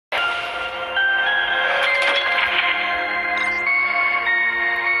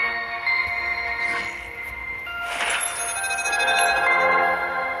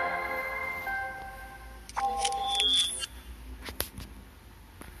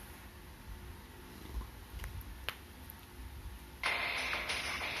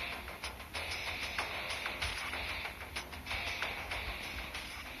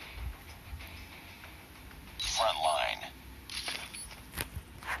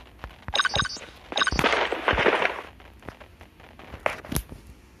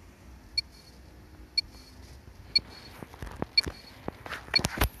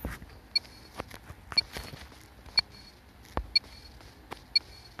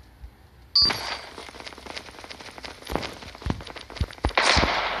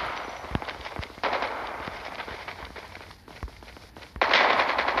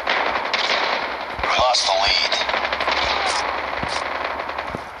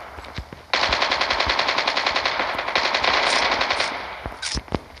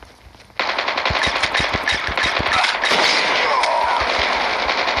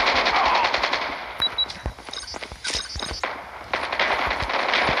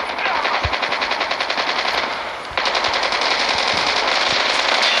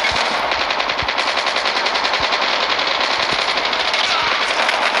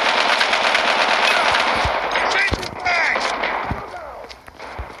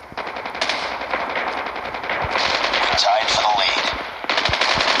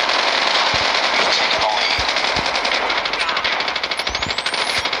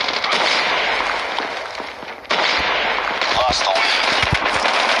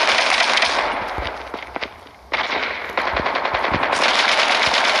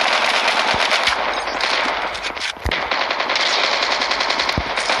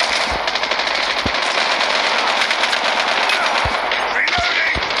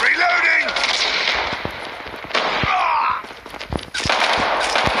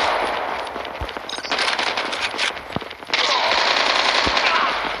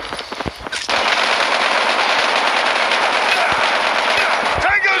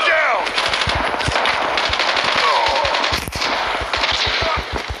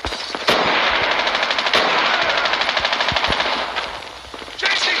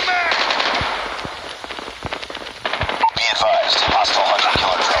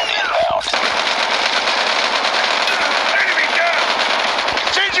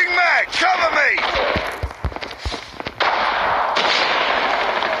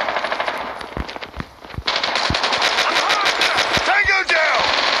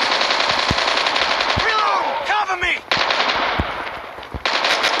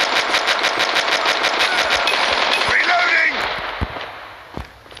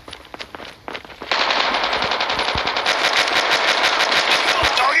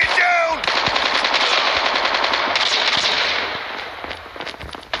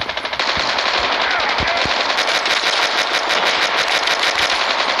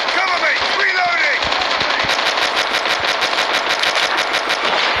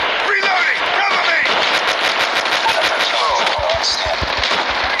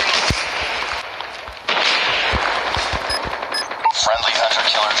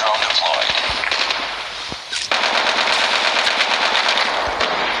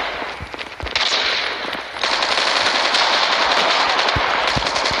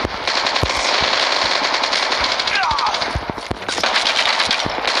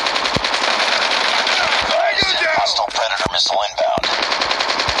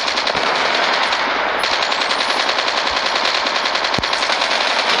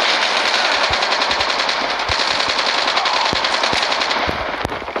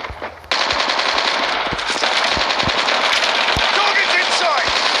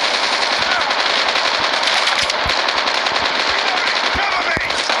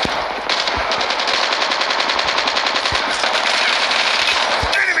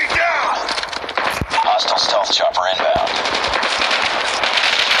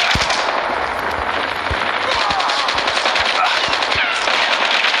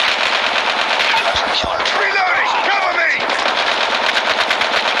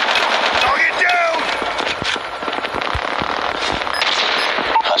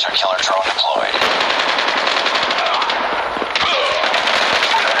Hunter-killer drone deployed.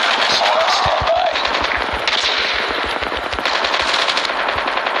 Missile on standby.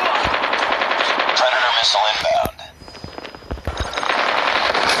 Predator missile inbound.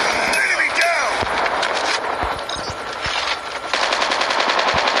 Enemy down!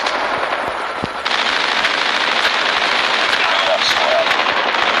 Bring it up, squad.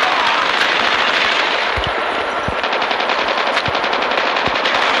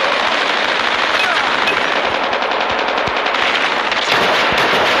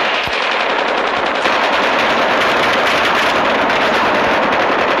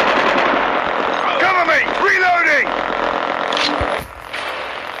 Cover me! Reloading!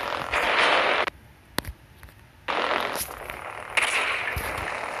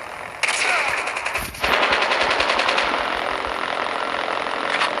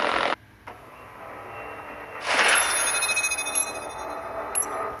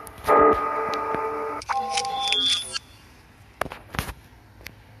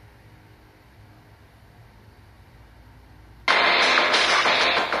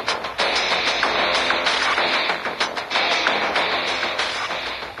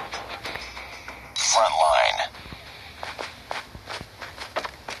 Front line.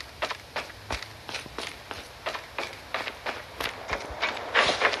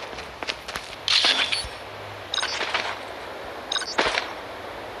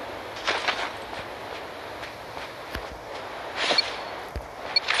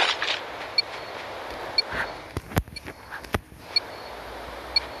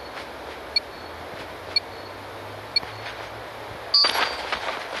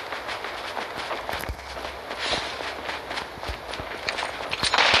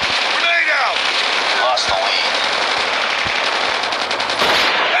 Grenade out! Lost the lead.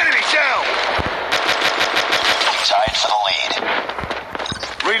 Enemy down! Tied for the lead.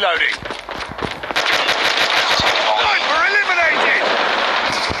 Reloading. Taking the lead. Sniper eliminated!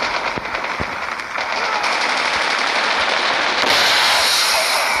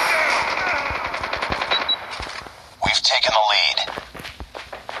 We've taken the lead.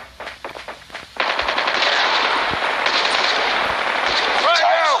 Frag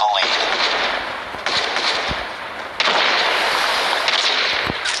Tied for out! the lead.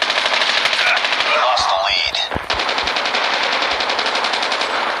 We lost the lead.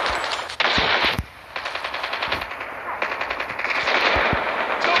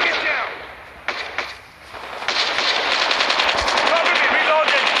 Target down! Cover me!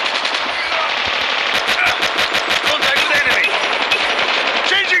 Reloading! Contact with enemy!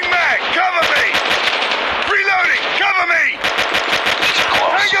 Changing mag! Cover me! Reloading! Cover me!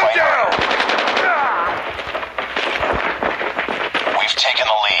 Close. Tango Fight down! hard. We've taken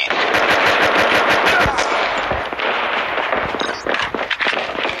the lead.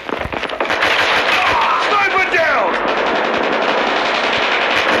 Sniper down!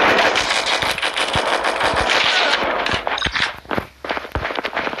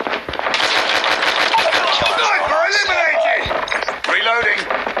 Hunter-killer drone Sniper on standby. eliminated! Reloading!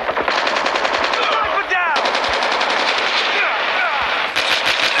 Sniper down!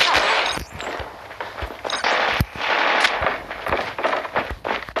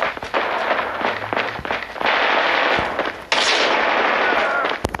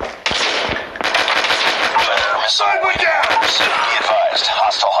 Predator missile Sniper awaiting down! orders. Be advised,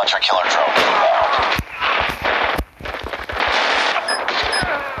 hostile hunter-killer drone inbound.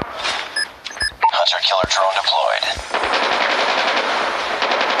 Hunter-killer drone deployed.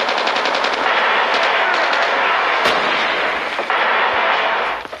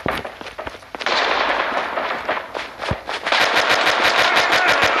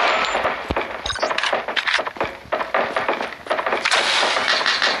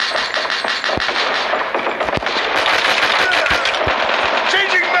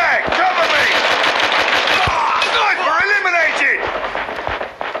 Changing mag! Cover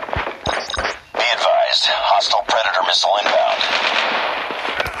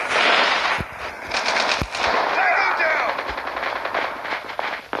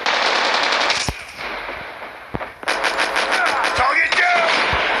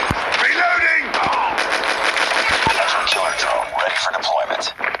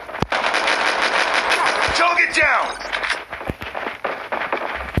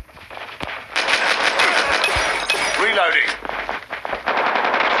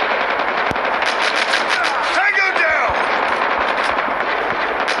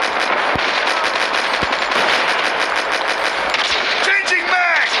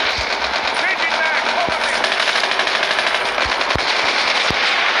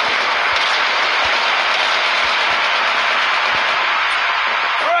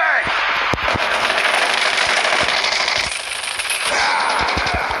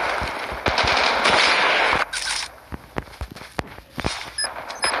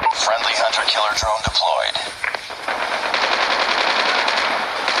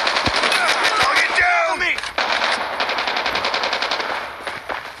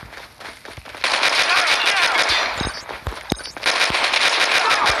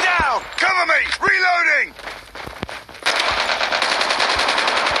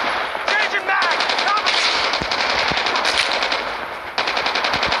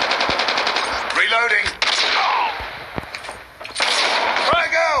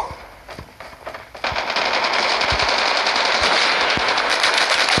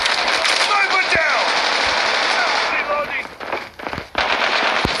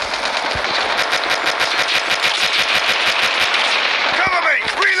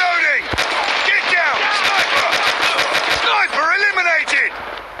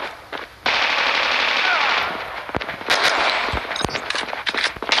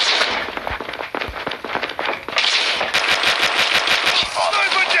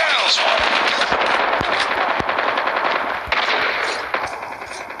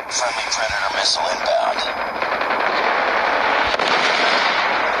Predator missile inbound.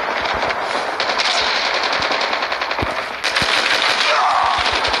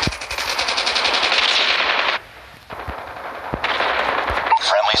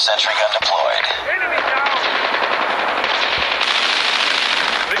 Friendly sentry gun deployed. Enemy down!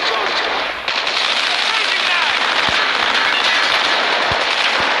 Reloading. Changing mag!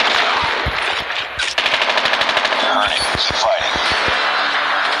 You heard it. Keep fighting.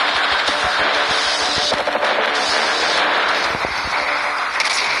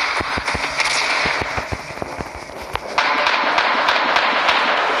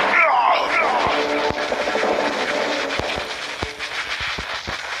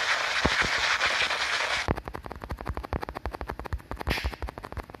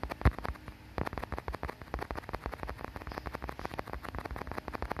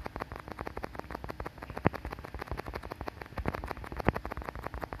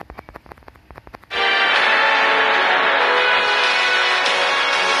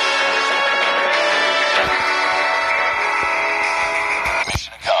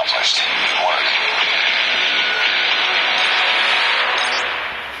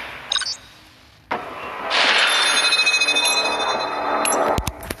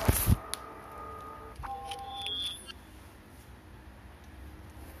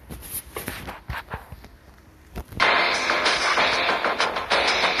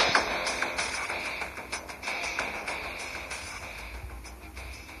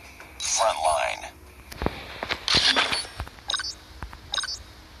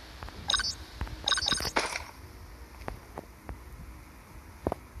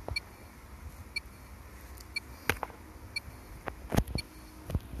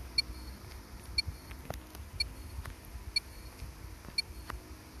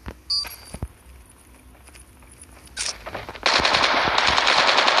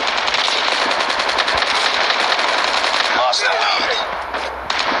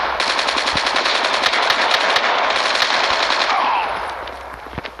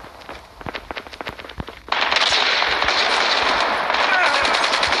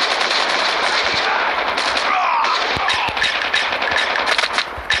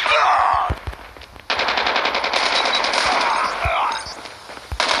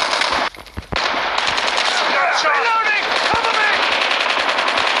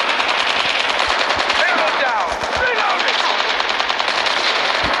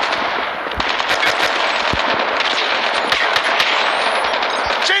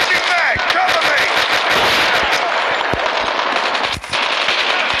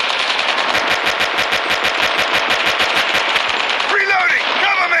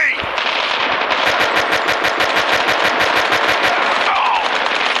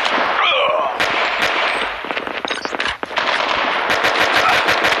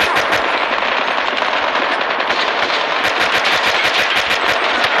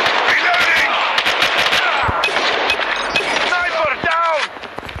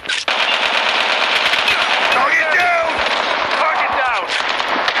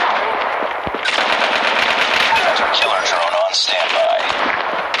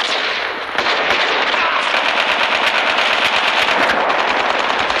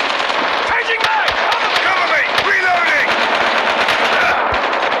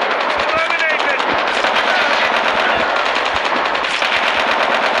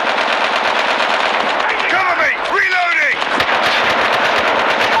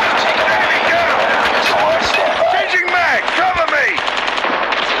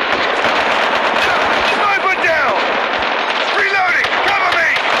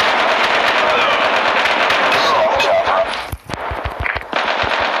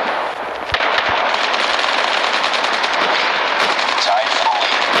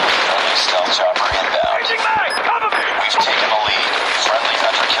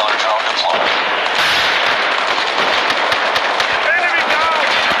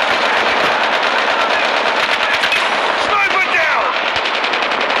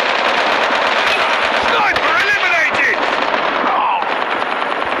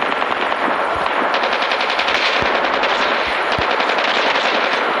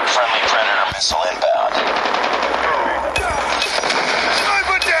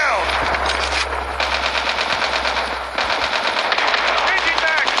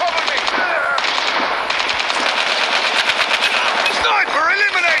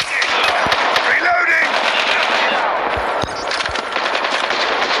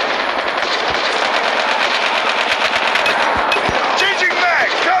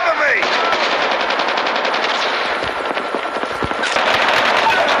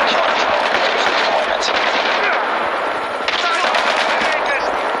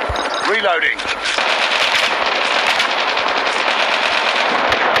 reloading.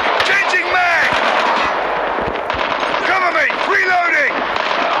 Changing mag! Cover me! Reloading!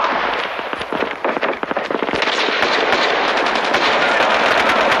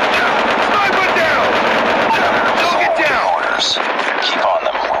 Sniper down! Target down! Orders. Keep on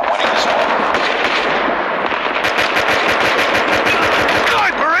them. We're winning this one.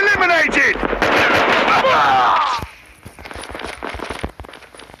 Sniper eliminated!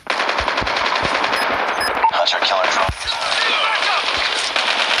 Hunter killer drone.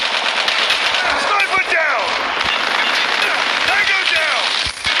 Sniper down! Tango down!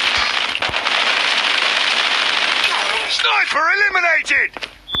 Sniper eliminated!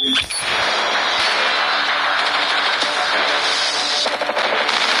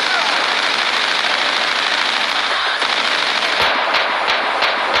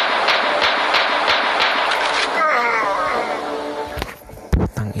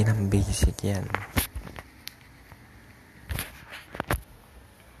 Putang inang basic yan.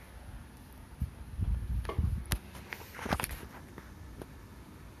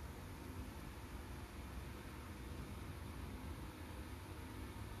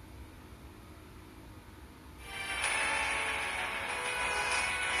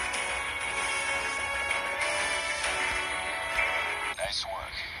 Nice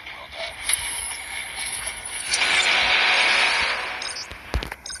work. Well done.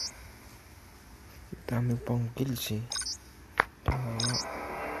 Dami pang kills eh. Tama.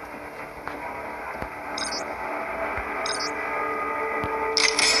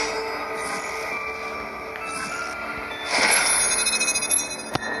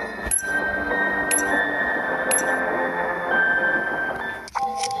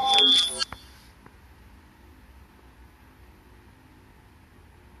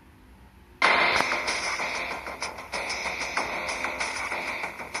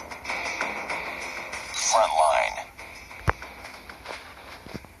 Front line.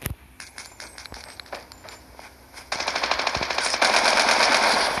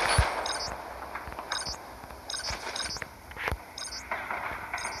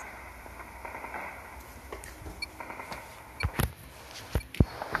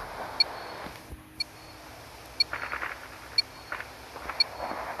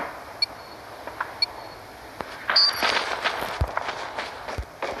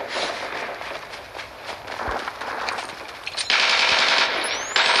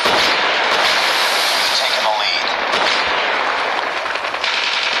 Taking the lead.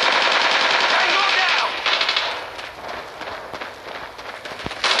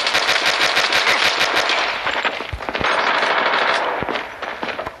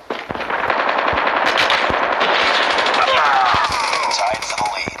 Tied for the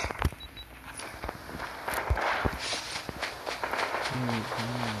lead.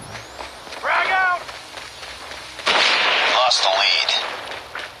 Frag out! Lost the lead.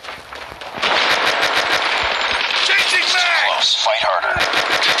 Changing mag! Close. Fight harder.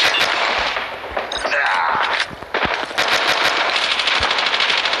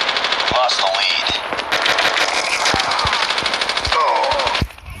 Lost the lead.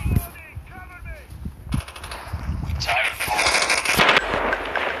 We tied it full.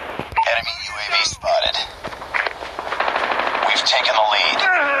 Enemy UAV spotted. We've taken the lead.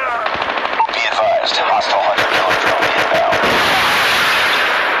 Be advised, hostile hunter killer drone inbound.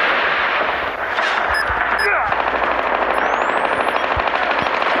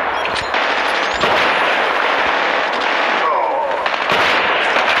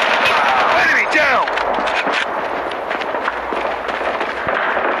 Enemy down!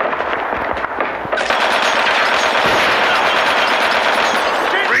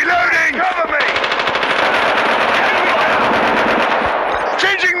 Reloading! Cover me!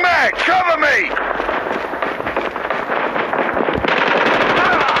 Changing mag! Cover me!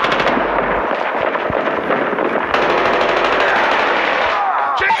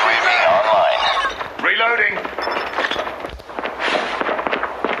 UAV online. Reloading!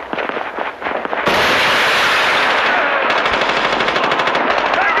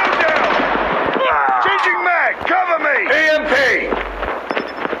 Tango down! Changing mag! Cover me! EMP!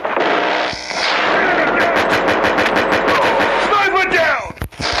 Sniper down!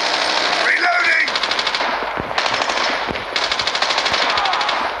 Reloading!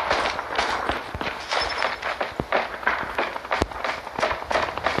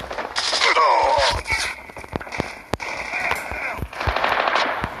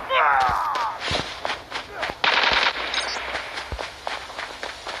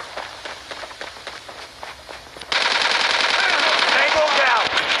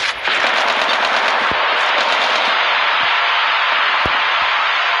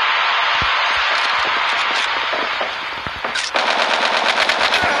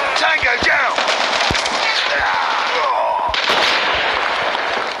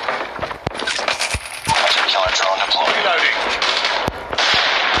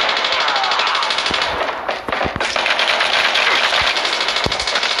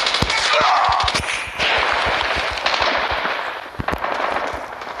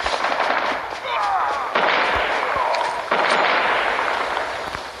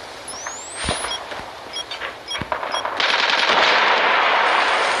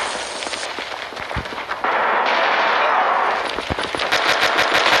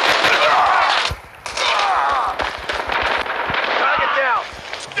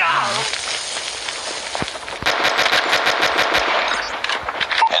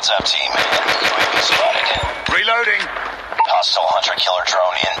 up, team. Enemy UAV spotted. Reloading. Hostile hunter-killer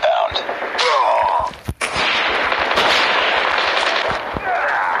drone inbound.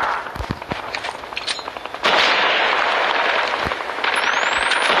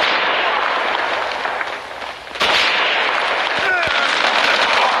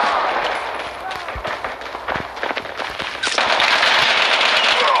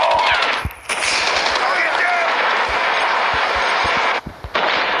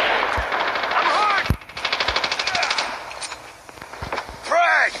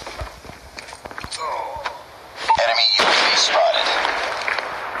 Enemy UAV spotted.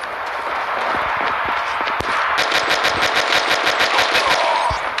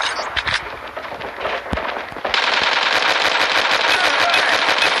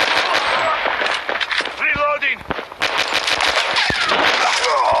 Reloading.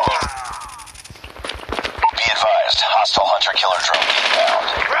 Be advised, hostile hunter-killer drone inbound.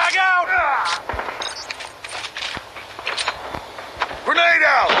 Frag out! Grenade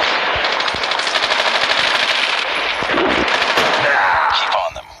out! Keep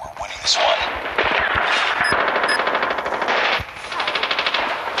on them. We're winning this one.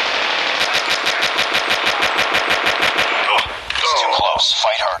 It's too close.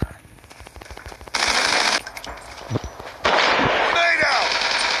 Fight harder. Grenade out!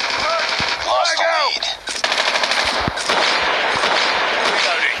 Lost the Frag out! lead.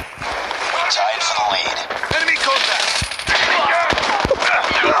 Reloading. We tied for the lead. Enemy contact!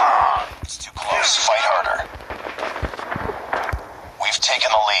 It's too close. Fight harder. We've taken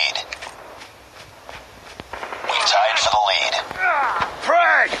the lead. We tied for the lead.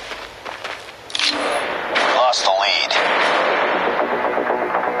 Frag! We lost the lead.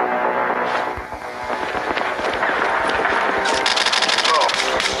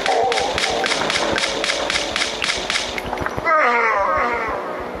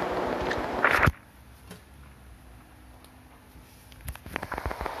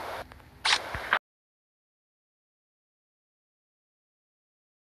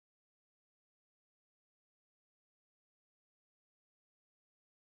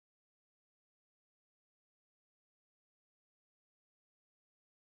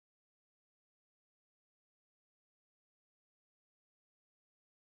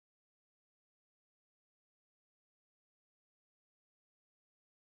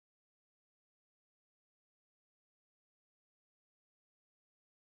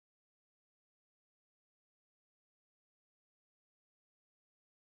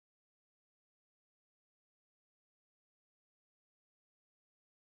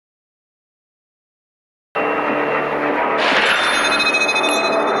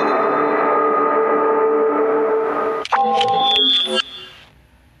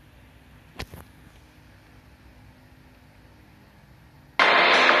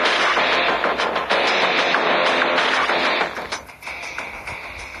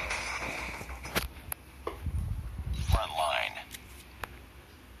 Front line.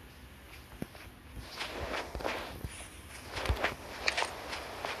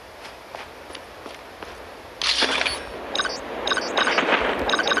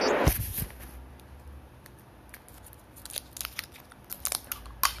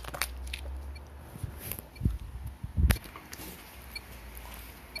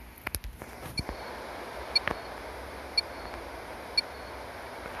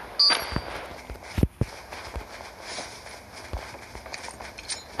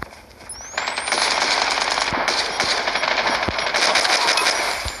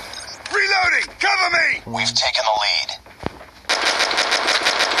 Reloading! Cover me! We've taken the lead.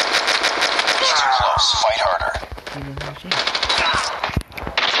 It's too close. Fight harder.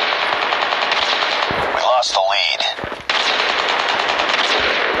 We lost the lead.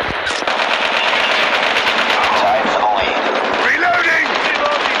 Tied for the lead. Reloading!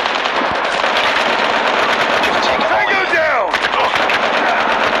 We've taken the Tango lead. down!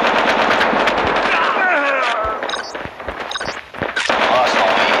 We lost the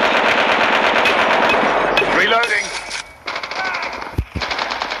lead. Reload!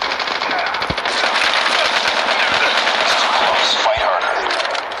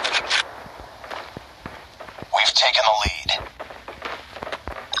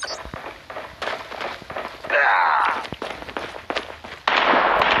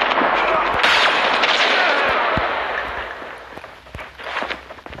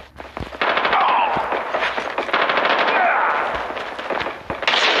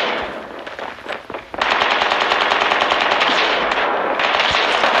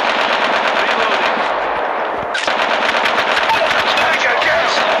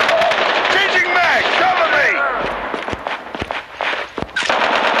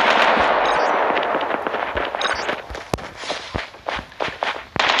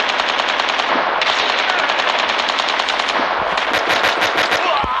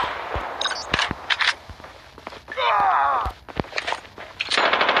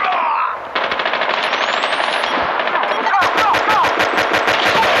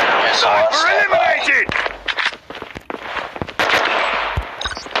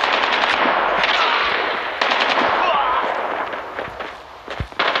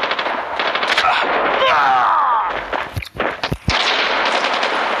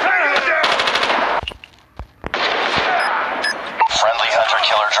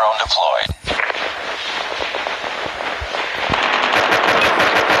 Killer drone deployed.